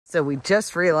So we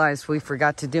just realized we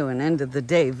forgot to do an end of the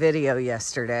day video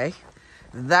yesterday.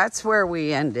 That's where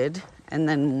we ended, and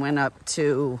then went up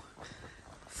to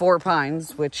Four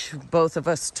Pines, which both of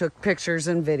us took pictures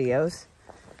and videos.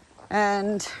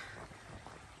 And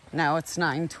now it's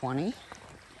 9:20,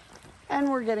 and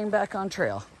we're getting back on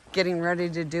trail, getting ready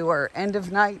to do our end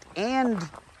of night and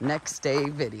next day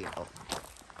video.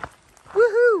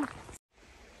 Woohoo!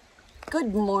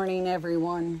 Good morning,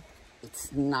 everyone.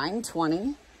 It's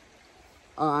 9:20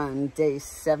 on day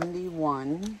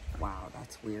 71. Wow,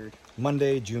 that's weird.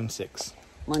 Monday, June 6th.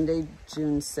 Monday,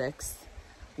 June 6th.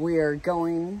 We are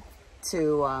going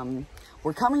to,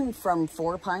 we're coming from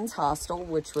Four Pines Hostel,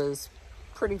 which was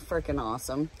pretty freaking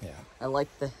awesome. Yeah. I like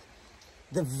the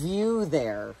view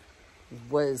there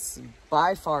was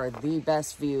by far the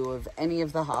best view of any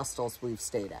of the hostels we've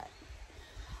stayed at.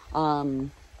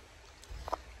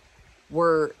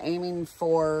 We're aiming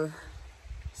for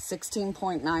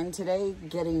 16.9 today,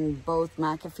 getting both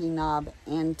McAfee Knob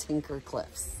and Tinker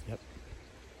Cliffs. Yep.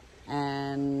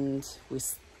 And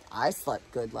I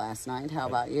slept good last night. How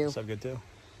about you? Slept good too.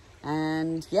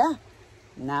 And yeah,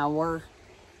 now we're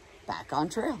back on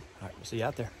trail. All right, we'll see you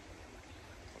out there.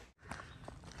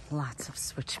 Lots of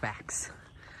switchbacks.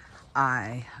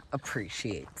 I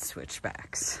appreciate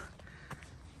switchbacks.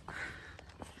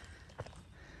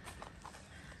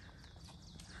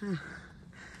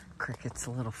 Cricket's a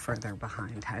little further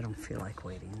behind. I don't feel like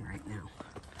waiting right now.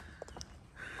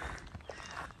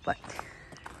 But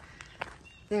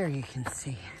there you can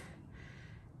see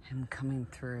him coming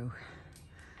through.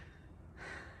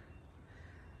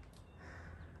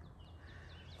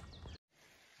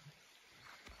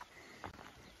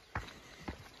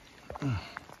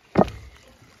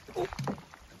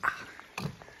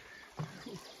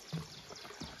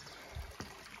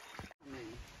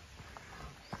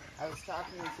 I was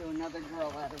talking to another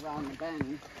girl at Around the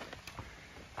Bend,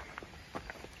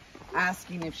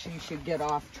 asking if she should get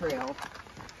off trail.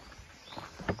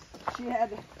 She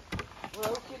had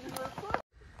broken her foot.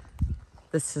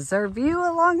 This is our view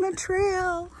along the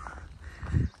trail.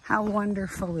 How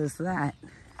wonderful is that?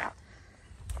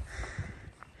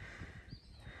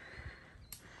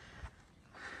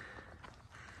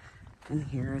 And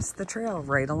here's the trail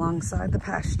right alongside the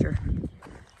pasture.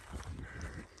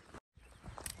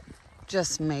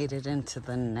 Just made it into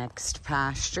the next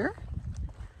pasture.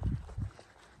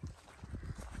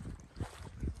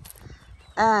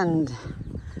 And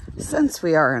since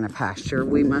we are in a pasture,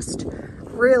 we must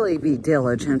really be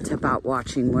diligent about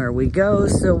watching where we go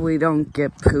so we don't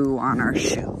get poo on our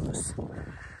shoes.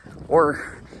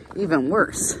 Or even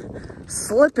worse,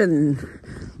 slip and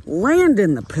land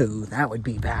in the poo. That would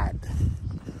be bad.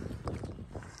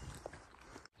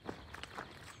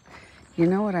 You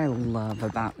know what I love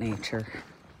about nature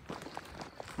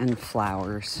and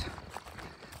flowers?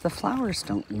 The flowers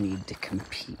don't need to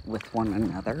compete with one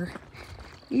another.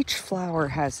 Each flower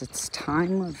has its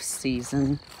time of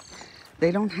season.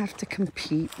 They don't have to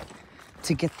compete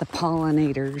to get the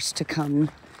pollinators to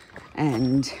come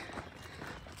and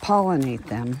pollinate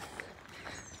them.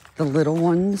 The little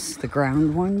ones, the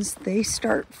ground ones, they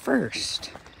start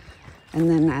first. And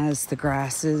then as the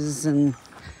grasses and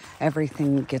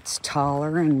everything gets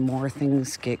taller and more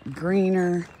things get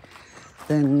greener,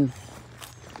 then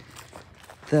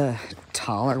the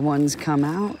taller ones come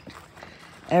out.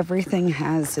 Everything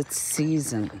has its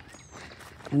season,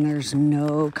 and there's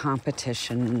no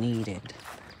competition needed.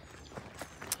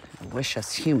 I wish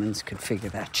us humans could figure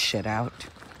that shit out.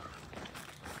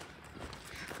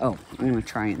 Oh, I'm gonna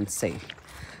try and say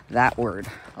that word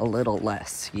a little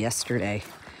less. Yesterday,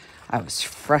 I was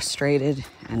frustrated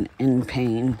and in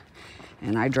pain,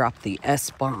 and I dropped the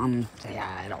S-bomb,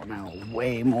 I don't know,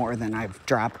 way more than I've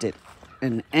dropped it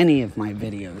in any of my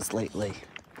videos lately.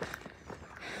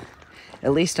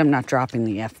 At least I'm not dropping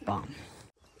the F-bomb.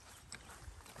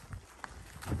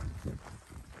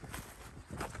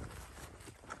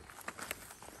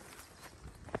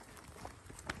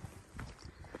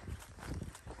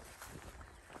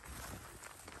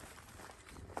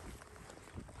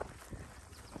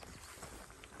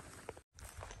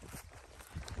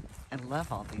 I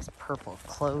love all these purple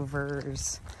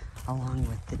clovers, along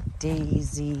with the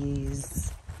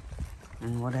daisies,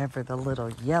 and whatever the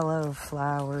little yellow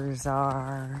flowers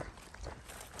are.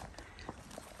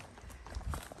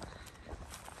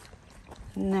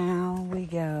 Now we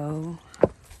go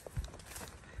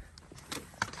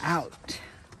out,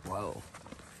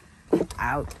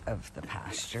 out of the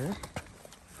pasture.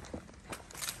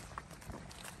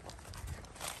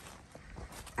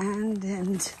 And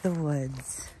into the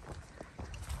woods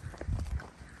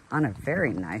on a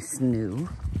very nice new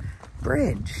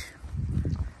bridge.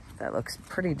 That looks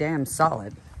pretty damn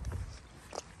solid.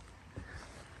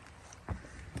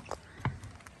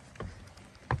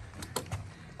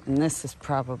 And this is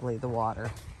probably the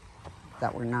water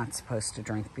that we're not supposed to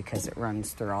drink because it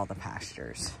runs through all the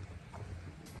pastures.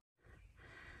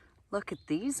 Look at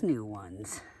these new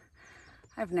ones.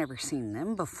 I've never seen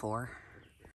them before.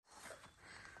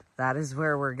 That is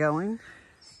where we're going.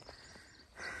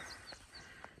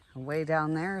 Way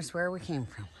down there is where we came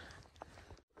from.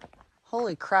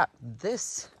 Holy crap,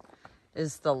 this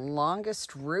is the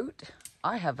longest route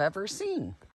I have ever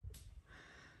seen.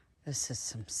 This is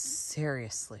some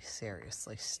seriously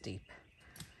steep.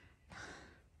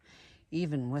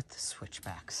 Even with the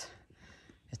switchbacks,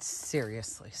 it's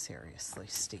seriously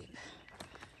steep.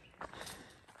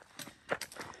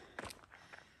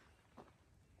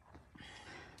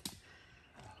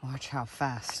 Watch how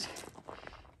fast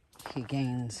he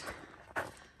gains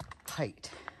height.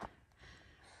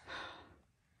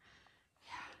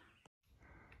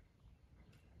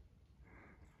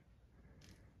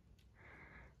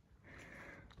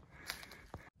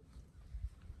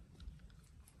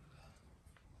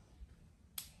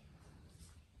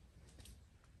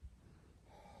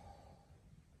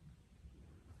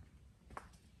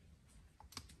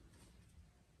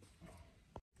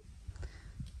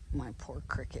 My poor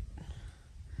cricket.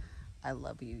 I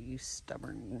love you, you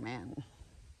stubborn man.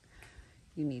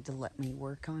 You need to let me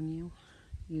work on you.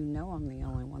 You know I'm the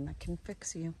only one that can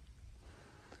fix you.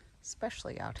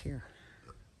 Especially out here.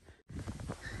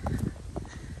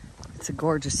 It's a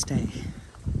gorgeous day.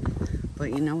 But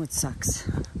you know what sucks?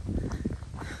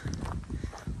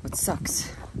 What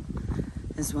sucks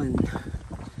is when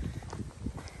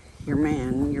your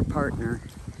man, your partner,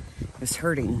 is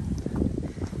hurting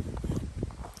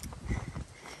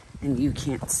and you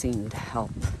can't seem to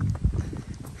help.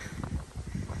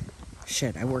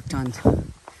 Shit, I worked on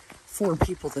 4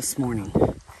 people this morning.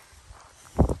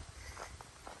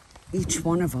 Each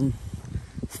one of them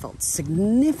felt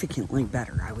significantly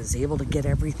better. I was able to get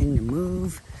everything to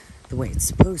move the way it's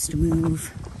supposed to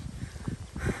move.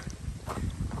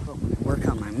 But when I work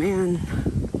on my man,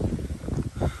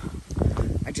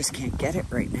 I just can't get it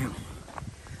right now.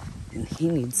 And he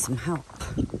needs some help.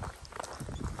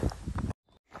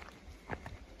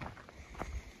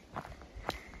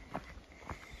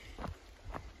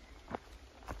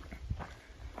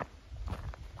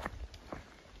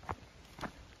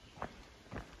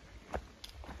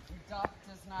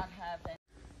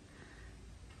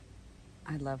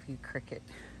 I love you, cricket.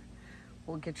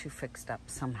 We'll get you fixed up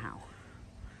somehow.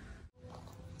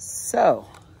 So,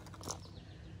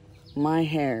 my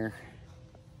hair.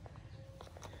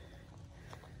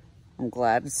 I'm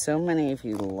glad so many of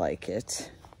you like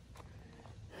it.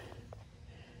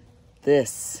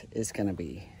 This is gonna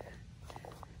be.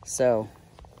 So,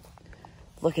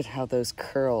 look at how those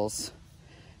curls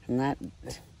and that,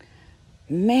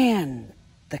 man,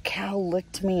 the cow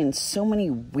licked me in so many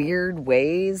weird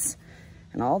ways.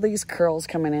 And all these curls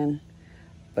coming in,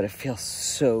 but it feels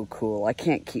so cool. I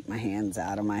can't keep my hands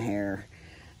out of my hair.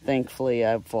 Thankfully,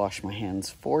 I've washed my hands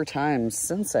 4 times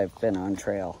since I've been on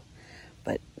trail,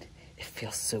 but it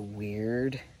feels so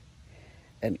weird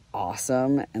and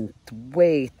awesome and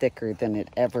way thicker than it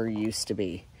ever used to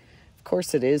be. Of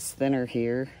course, it is thinner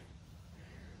here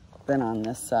than on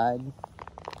this side,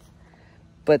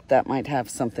 but that might have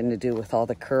something to do with all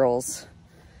the curls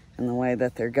and the way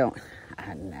that they're going.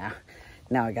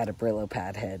 Now I got a Brillo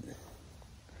pad head.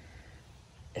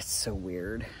 It's so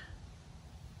weird.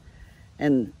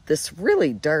 And this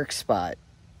really dark spot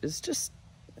is just,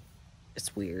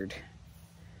 it's weird.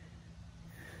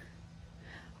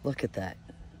 Look at that.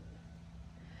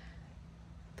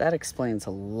 That explains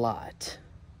a lot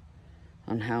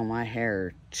on how my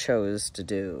hair chose to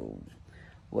do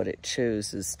what it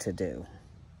chooses to do.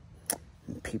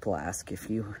 And people ask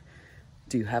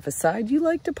do you have a side you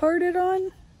like to part it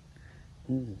on?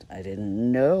 I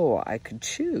didn't know I could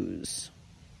choose.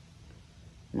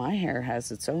 My hair has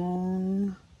its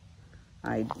own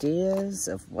ideas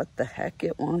of what the heck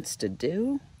it wants to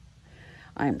do.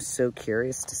 I am so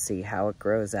curious to see how it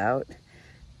grows out.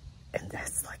 And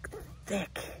that's like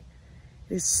thick.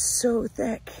 It is so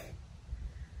thick.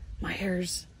 My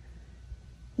hair's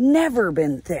never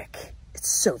been thick. It's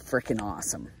so freaking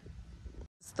awesome.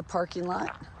 It's the parking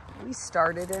lot we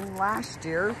started in last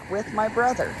year with my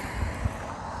brother.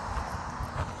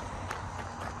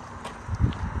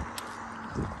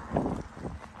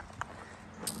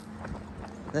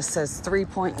 This says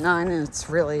 3.9 and it's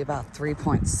really about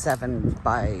 3.7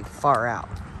 by far out.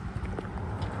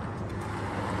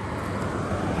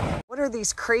 What are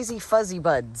these crazy fuzzy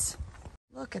buds?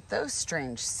 Look at those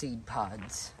strange seed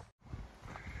pods.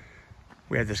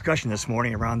 We had a discussion this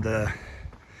morning around the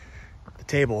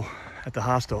table at the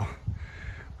hostel.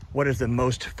 What is the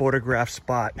most photographed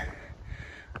spot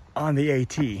on the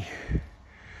AT?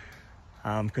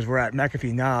 Because we're at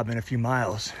McAfee Knob in a few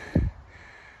miles.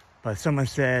 But someone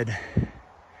said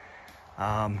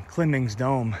Klimming's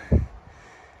Dome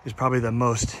is probably the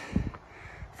most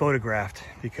photographed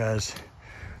because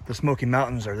the Smoky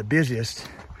Mountains are the busiest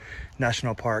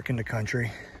national park in the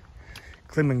country.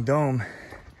 Klimming Dome,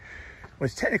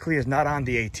 which technically is not on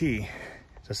the AT, it's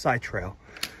a side trail.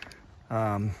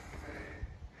 I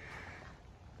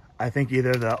think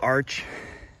either the arch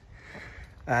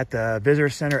at the visitor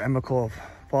center at Emicole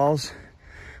Falls,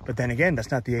 but then again,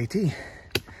 that's not the AT.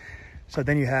 So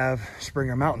then you have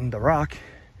Springer Mountain, the rock,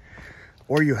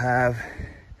 or you have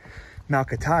Mount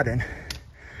Katahdin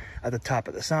at the top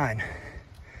of the sign.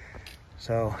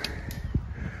 So,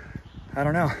 I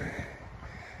don't know.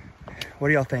 What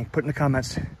do y'all think? Put in the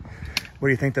comments, what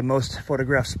do you think the most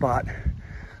photographed spot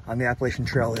on the Appalachian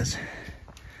Trail is?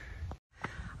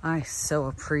 I so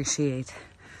appreciate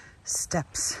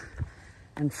steps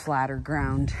and flatter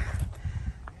ground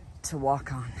to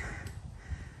walk on,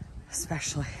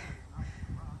 especially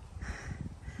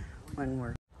when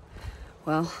we're,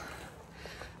 well,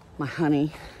 my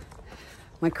honey,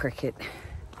 my cricket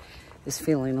is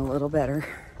feeling a little better.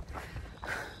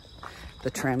 The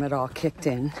tramadol kicked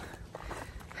in.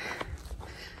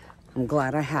 I'm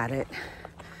glad I had it.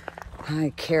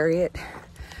 I carry it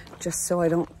just so I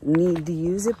don't need to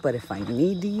use it, but if I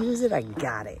need to use it, I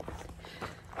got it.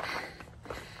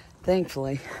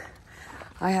 Thankfully,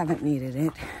 I haven't needed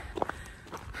it.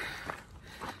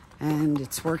 And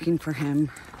it's working for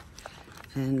him.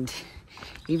 And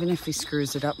even if he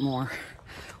screws it up more,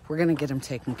 we're gonna get him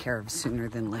taken care of sooner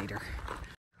than later.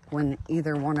 When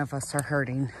either one of us are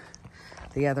hurting,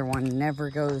 the other one never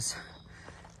goes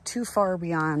too far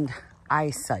beyond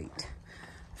eyesight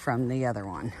from the other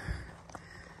one.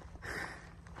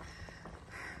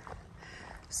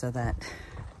 So that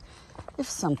if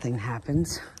something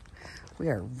happens, we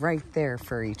are right there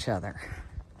for each other.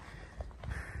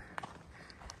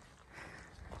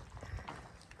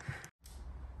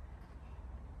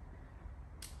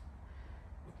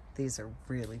 These are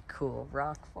really cool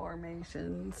rock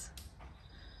formations.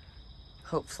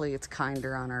 Hopefully it's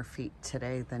kinder on our feet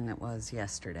today than it was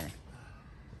yesterday.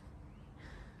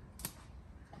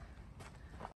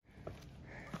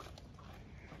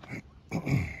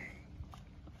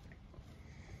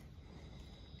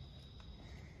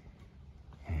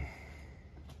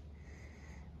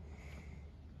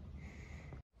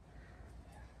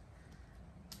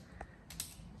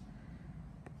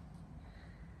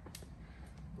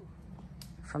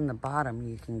 From the bottom,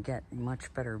 you can get a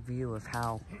much better view of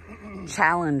how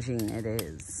challenging it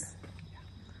is.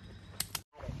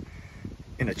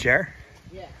 In a chair?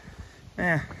 Yeah.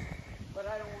 Yeah. But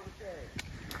I don't want to carry it.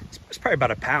 It's probably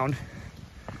about a pound.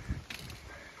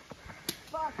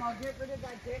 Fuck, I'll get rid of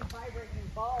that damn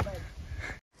vibrating ball then.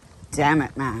 Damn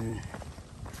it, man.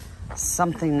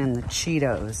 Something in the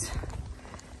Cheetos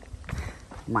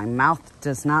my mouth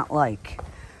does not like.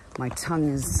 My tongue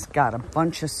has got a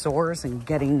bunch of sores and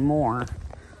getting more.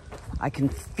 I can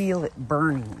feel it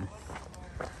burning.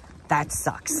 That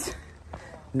sucks.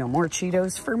 No more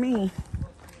Cheetos for me.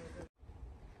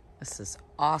 This is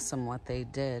awesome what they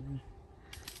did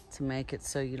to make it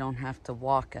so you don't have to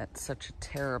walk at such a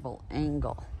terrible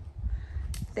angle.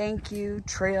 Thank you,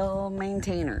 trail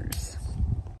maintainers.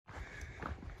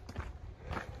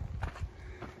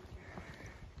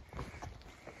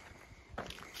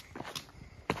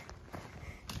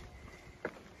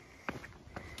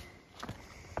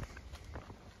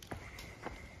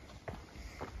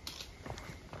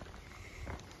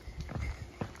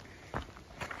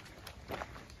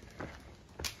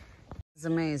 It's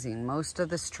amazing. Most of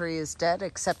this tree is dead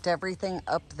except everything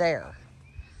up there.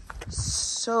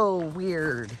 So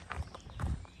weird.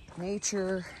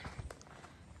 Nature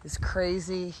is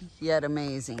crazy yet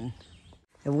amazing.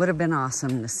 It would have been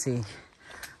awesome to see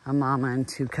a mama and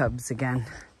two cubs again.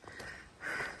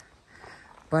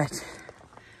 But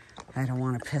I don't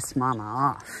want to piss mama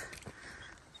off.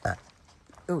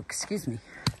 Oh, excuse me.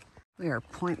 We are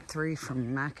 0.3 from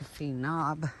McAfee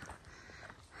Knob.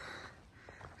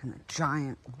 And the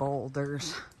giant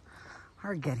boulders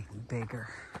are getting bigger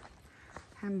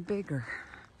and bigger.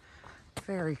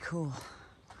 Very cool.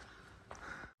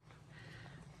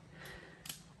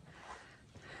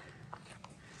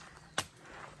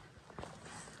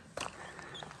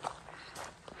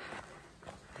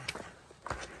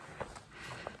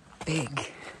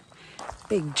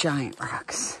 Big giant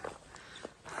rocks.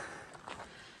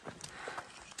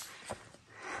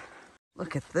 Look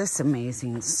look at this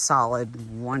amazing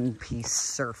solid one-piece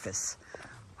surface.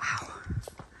 Wow.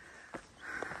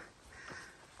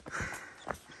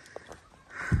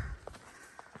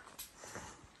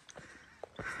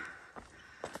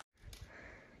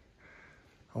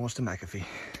 Almost a McAfee.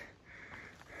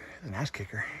 An ass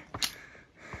kicker.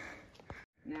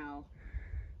 Now,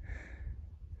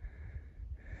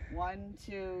 1,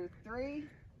 2, 3.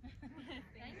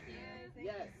 Thank you.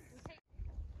 Yes.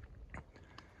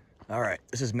 All right,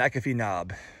 this is McAfee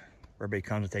Knob. Everybody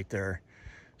comes to take their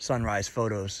sunrise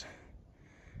photos,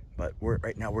 but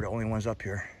right now we're the only ones up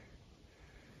here.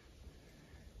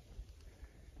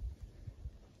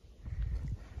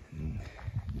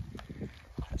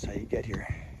 That's how you get here.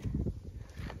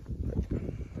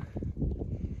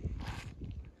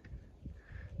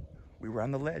 We were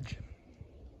on the ledge.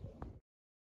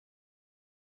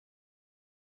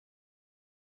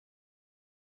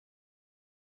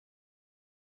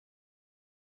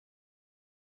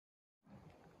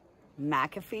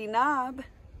 McAfee Knob.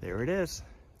 There it is.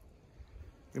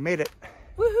 We made it.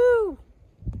 Woohoo!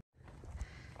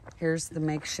 Here's the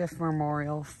makeshift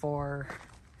memorial for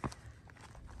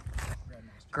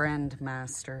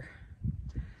Grandmaster.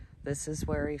 This is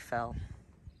where he fell.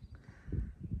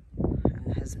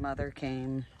 And his mother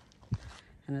came,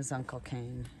 and his uncle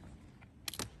came.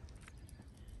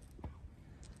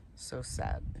 So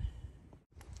sad.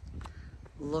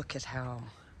 Look at how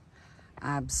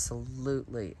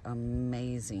absolutely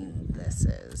amazing this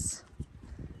is.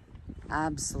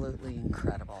 Absolutely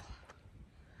incredible.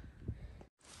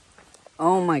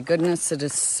 Oh my goodness, it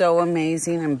is so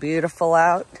amazing and beautiful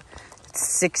out. It's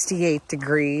 68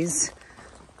 degrees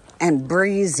and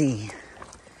breezy.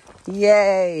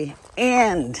 Yay!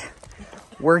 And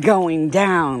we're going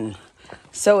down.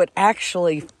 So it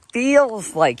actually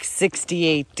feels like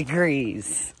 68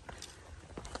 degrees.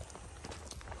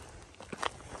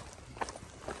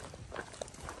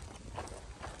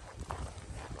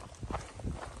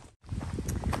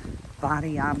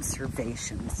 Body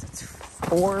observations. It's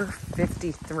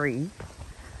 4:53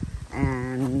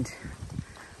 and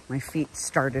my feet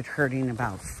started hurting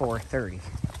about 4:30,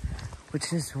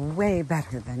 which is way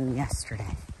better than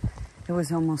yesterday. It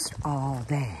was almost all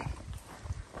day.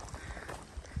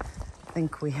 I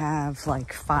think we have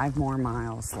like 5 more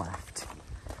miles left.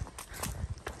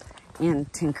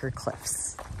 And Tinker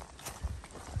Cliffs.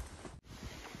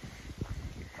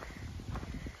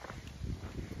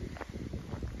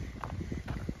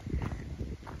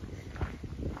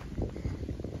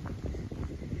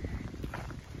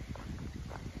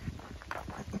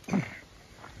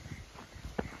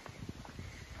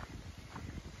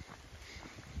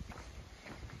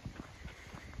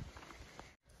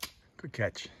 Good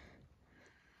catch.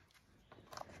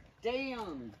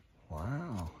 Damn.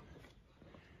 Wow.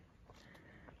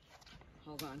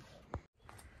 Hold on.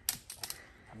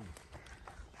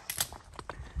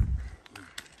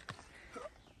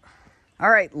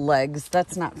 All right, legs.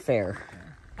 That's not fair.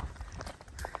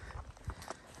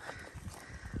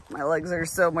 My legs are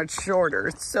so much shorter.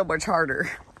 It's so much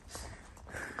harder.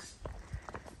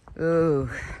 Ooh.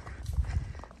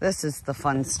 This is the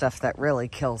fun stuff that really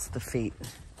kills the feet.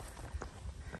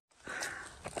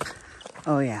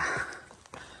 Oh yeah.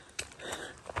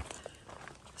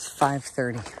 It's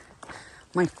 5:30.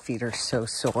 My feet are so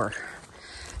sore.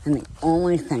 And the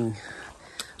only thing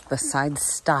besides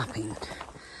stopping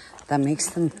that makes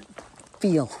them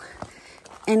feel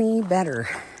any better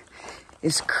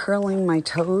is curling my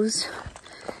toes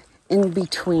in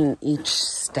between each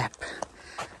step.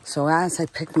 So as I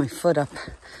pick my foot up,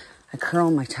 I curl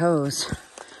my toes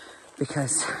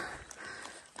because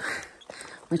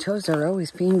my toes are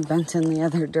always being bent in the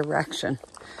other direction,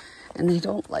 and they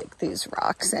don't like these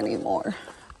rocks anymore.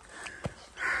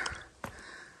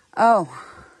 Oh,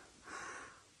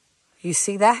 you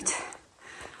see that?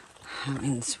 That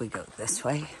means we go this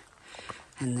way,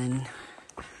 and then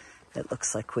it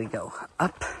looks like we go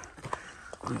up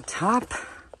on top.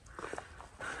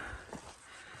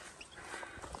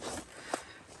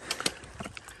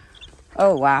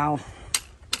 Oh, wow.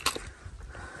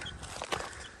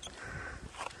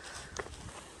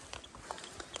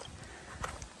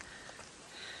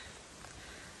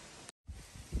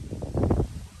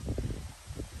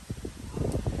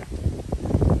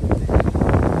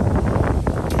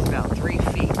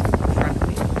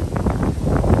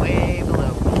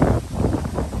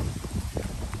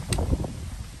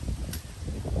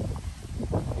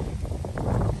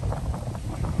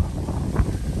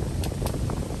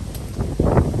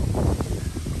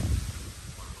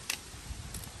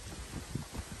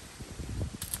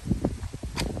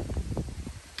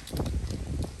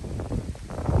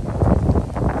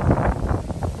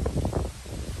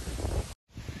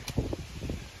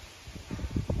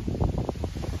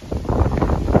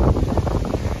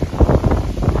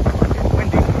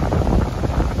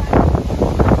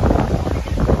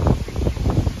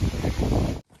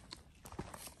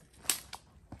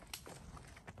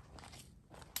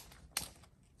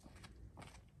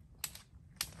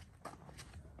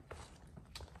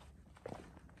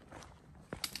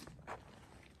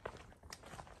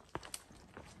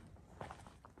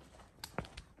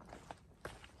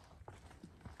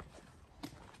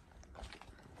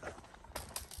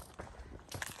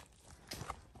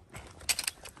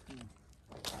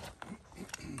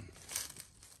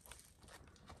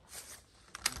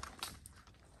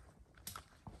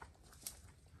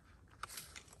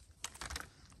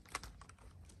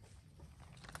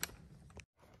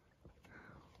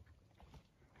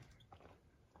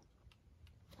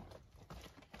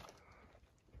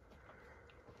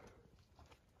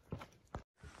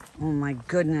 Oh my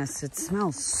goodness, it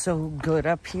smells so good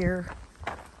up here.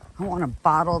 I want to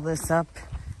bottle this up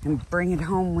and bring it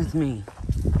home with me.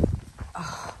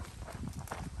 Oh.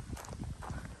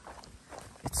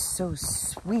 It's so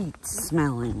sweet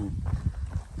smelling.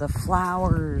 The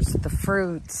flowers, the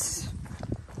fruits,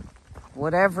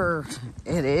 whatever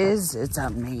it is, it's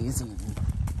amazing.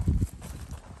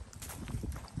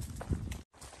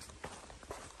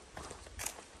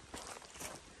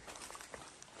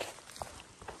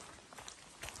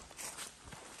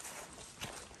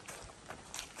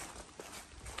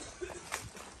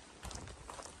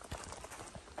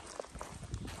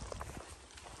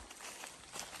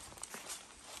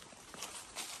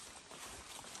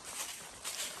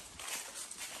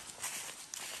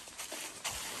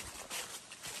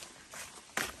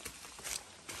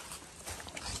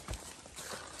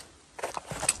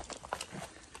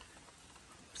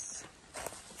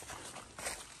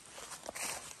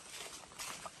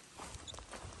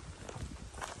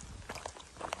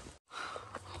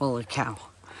 Holy cow.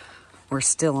 We're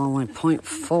still only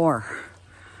 0.4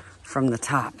 from the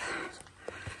top.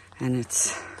 And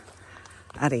it's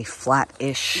at a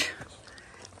flat-ish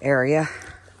area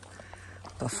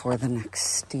before the next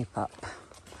steep up.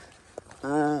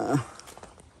 I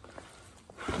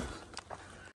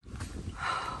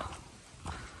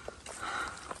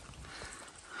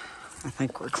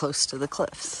think we're close to the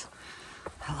cliffs.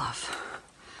 I love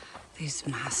these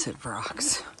massive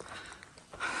rocks.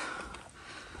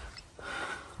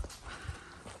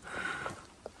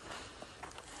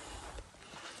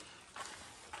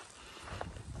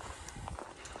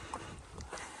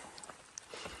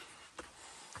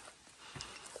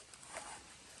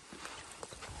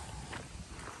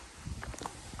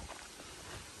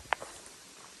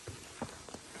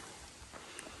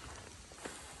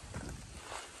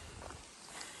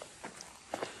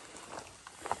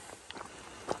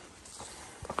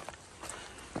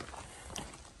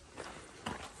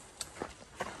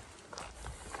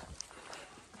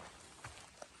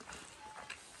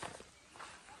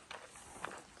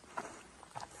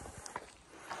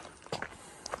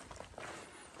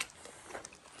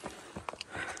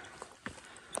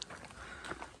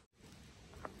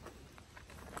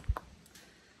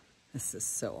 This is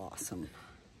so awesome.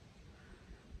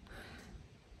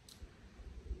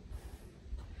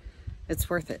 It's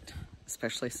worth it,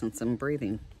 especially since I'm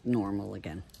breathing normal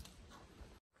again.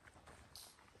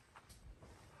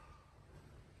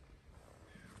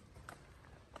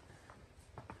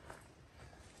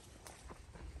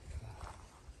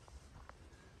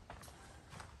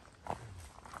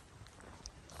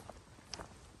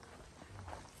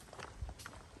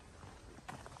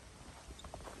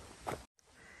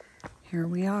 Here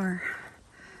we are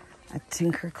at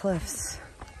Tinker Cliffs.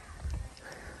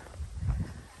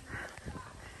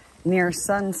 Near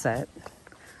sunset,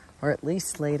 or at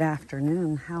least late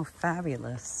afternoon. How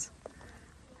fabulous.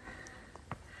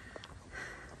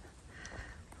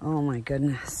 Oh my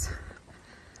goodness.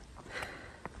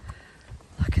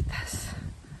 Look at this.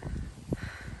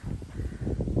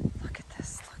 Look at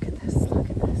this, look at this, look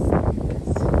at this, look at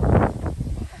this.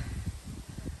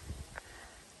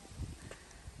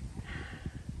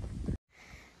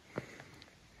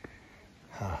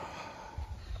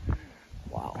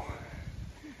 Wow.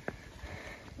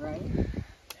 Right?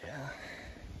 Yeah.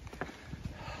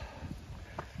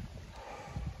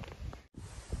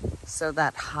 So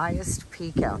that highest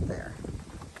peak out there,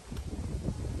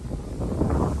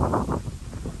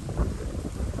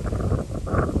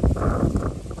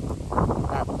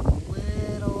 that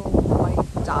little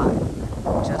white dot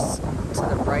just to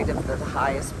the right of the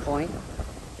highest point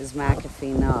is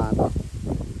McAfee Knob.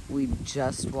 We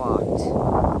just walked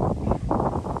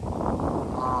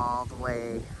all the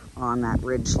way on that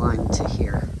ridge line to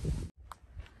here.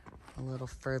 A little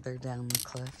further down the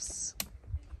cliffs.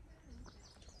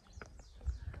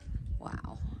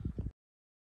 Wow.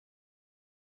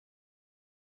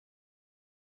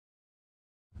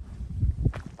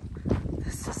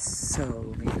 This is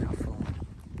so beautiful.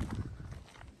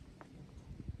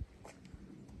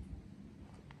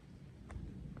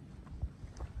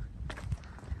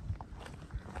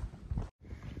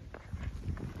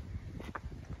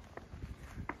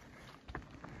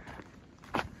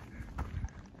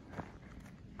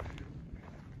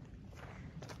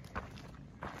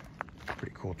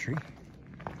 Pretty cool tree.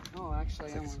 Oh,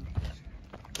 actually, I want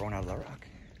Growing out of the rock.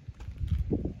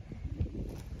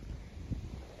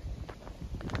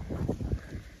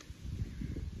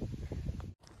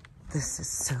 This is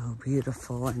so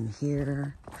beautiful in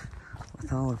here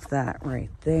with all of that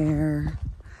right there.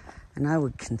 And I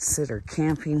would consider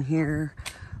camping here,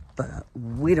 but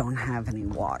we don't have any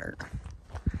water.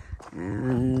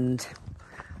 And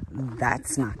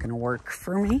that's not going to work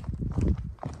for me.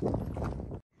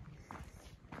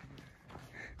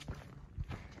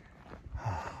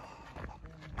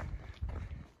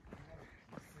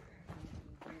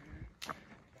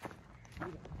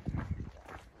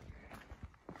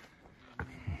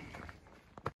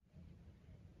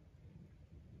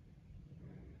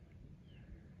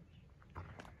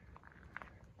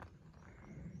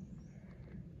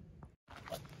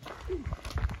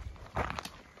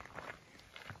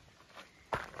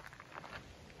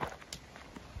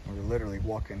 We're literally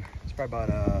walking. It's probably about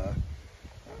a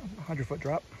 100-foot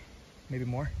drop, maybe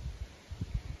more.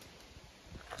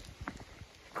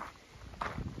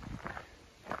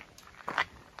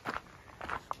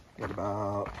 Got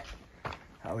about,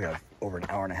 we have over an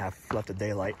hour and a half left of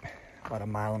daylight, about a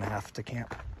mile and a half to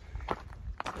camp.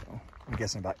 So I'm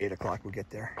guessing about 8 o'clock we'll get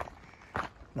there.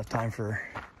 Enough time for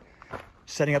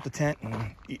setting up the tent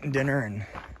and eating dinner and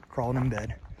crawling in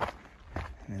bed.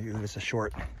 And give us a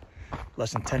short,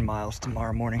 less than 10 miles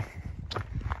tomorrow morning.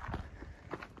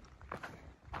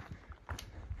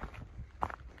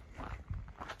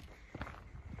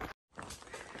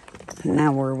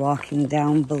 Now we're walking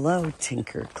down below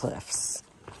Tinker Cliffs.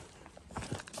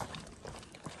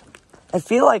 I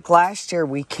feel like last year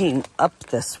we came up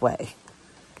this way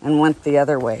and went the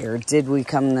other way, or did we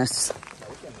come this? No,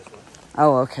 we came this way.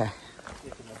 Oh, okay.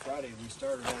 Yeah, 'cause on Friday we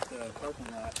started at the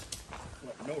parking lot,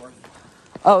 went north,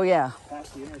 Oh, yeah.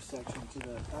 past the intersection to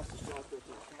the past the stop there to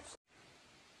the campsite.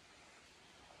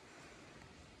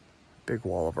 Big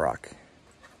wall of rock.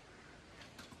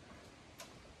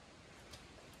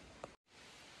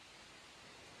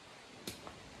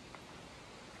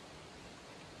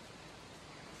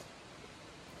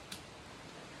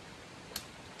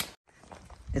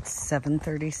 It's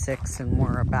 7:36 and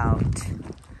we're about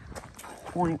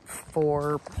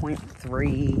 0.4,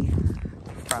 0.3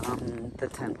 from the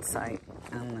tent site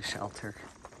and the shelter.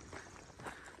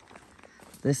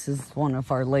 This is one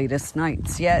of our latest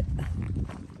nights yet.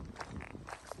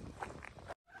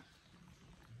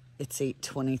 It's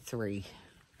 8:23.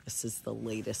 This is the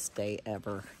latest day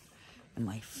ever. And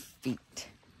my feet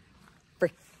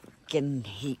freaking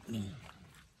hate me.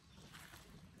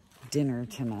 Dinner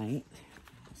tonight,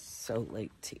 so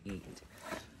late to eat,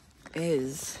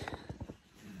 is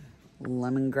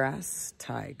lemongrass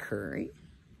Thai curry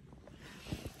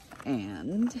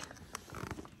and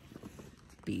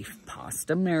beef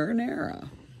pasta marinara.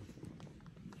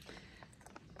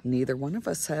 Neither one of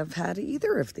us have had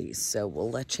either of these, so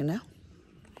we'll let you know.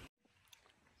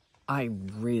 I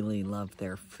really love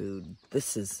their food.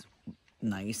 This is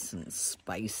nice and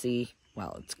spicy.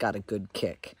 Well, it's got a good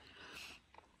kick.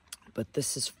 But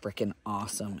this is freaking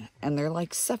awesome. And they're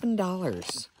like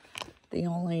 $7. The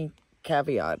only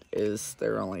caveat is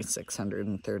they're only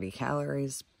 630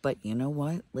 calories. But you know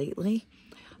what? Lately,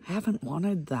 I haven't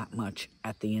wanted that much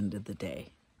at the end of the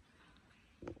day.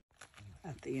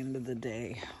 At the end of the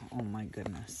day, oh my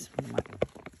goodness.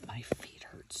 My feet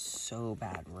hurt so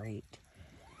bad right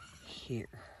here.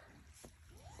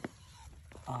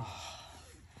 Oh,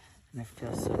 and it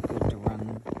feels so good to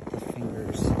run the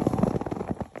fingers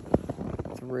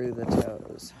through the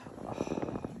toes. Oh.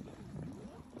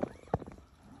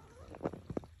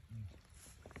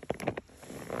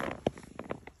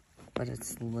 But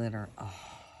it's literal. Oh,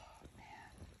 man.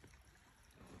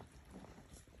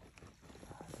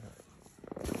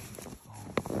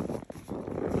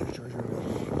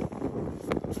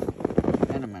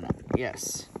 In a minute.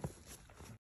 Yes.